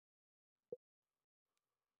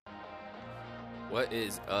What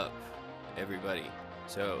is up, everybody?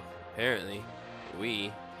 So apparently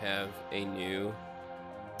we have a new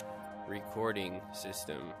recording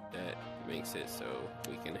system that makes it so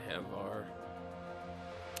we can have our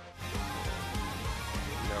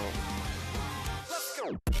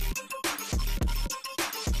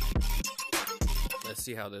Let's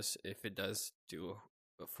see how this, if it does do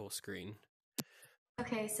a full screen.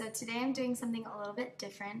 Okay, so today I'm doing something a little bit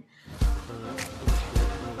different.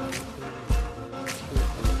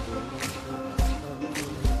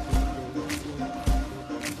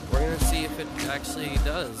 We're gonna see if it actually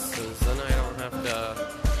does, because then I don't have to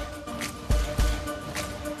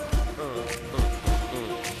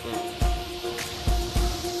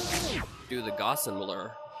do the Gaussian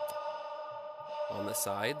blur on the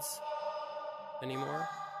sides anymore.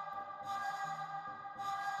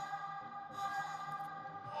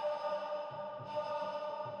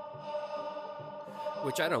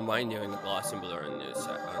 Which I don't mind doing the Gaussian blur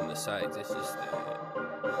on the sides. It's just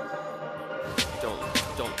don't.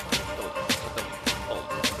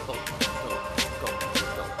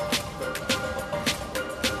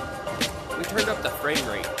 We turned up the frame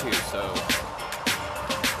rate too, so.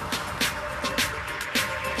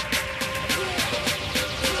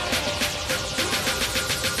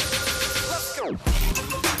 Let's go.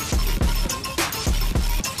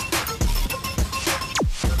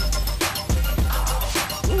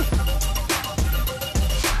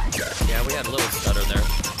 Yeah, we had a little stutter there.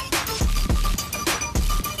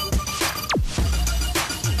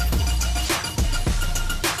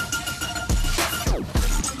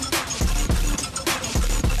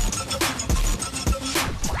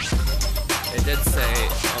 It did say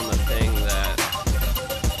on the thing that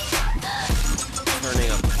turning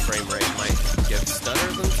up the frame rate might give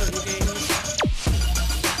stutters in certain games.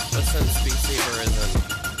 But since Saber isn't.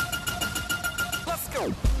 Let's go!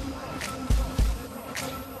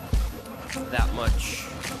 That much.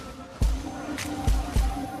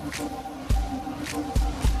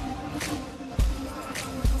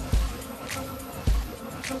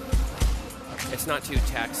 It's not too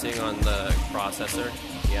taxing on the processor.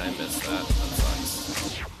 Yeah, I missed that. That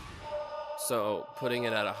sucks. So, putting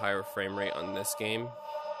it at a higher frame rate on this game.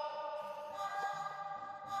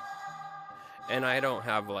 And I don't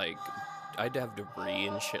have, like, I'd have debris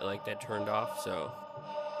and shit like that turned off, so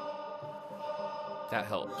that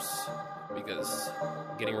helps. Because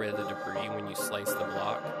getting rid of the debris when you slice the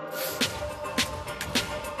block.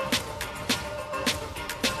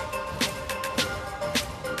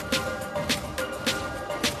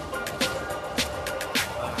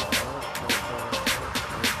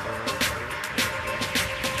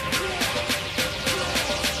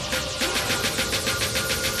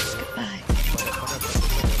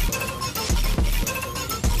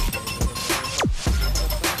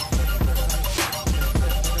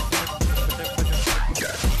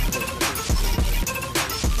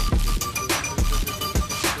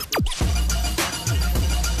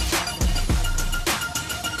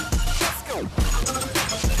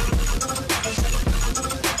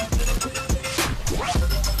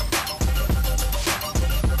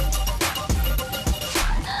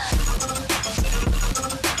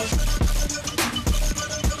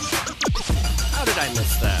 I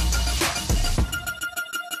missed that.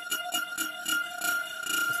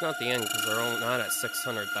 It's not the end because they're not at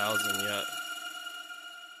 600,000 yet.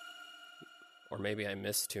 Or maybe I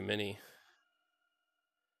missed too many.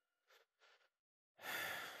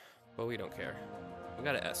 But we don't care. We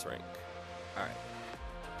got an S rank. Alright.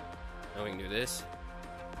 Now we can do this.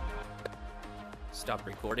 Stop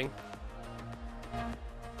recording.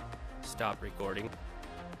 Stop recording.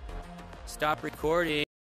 Stop recording.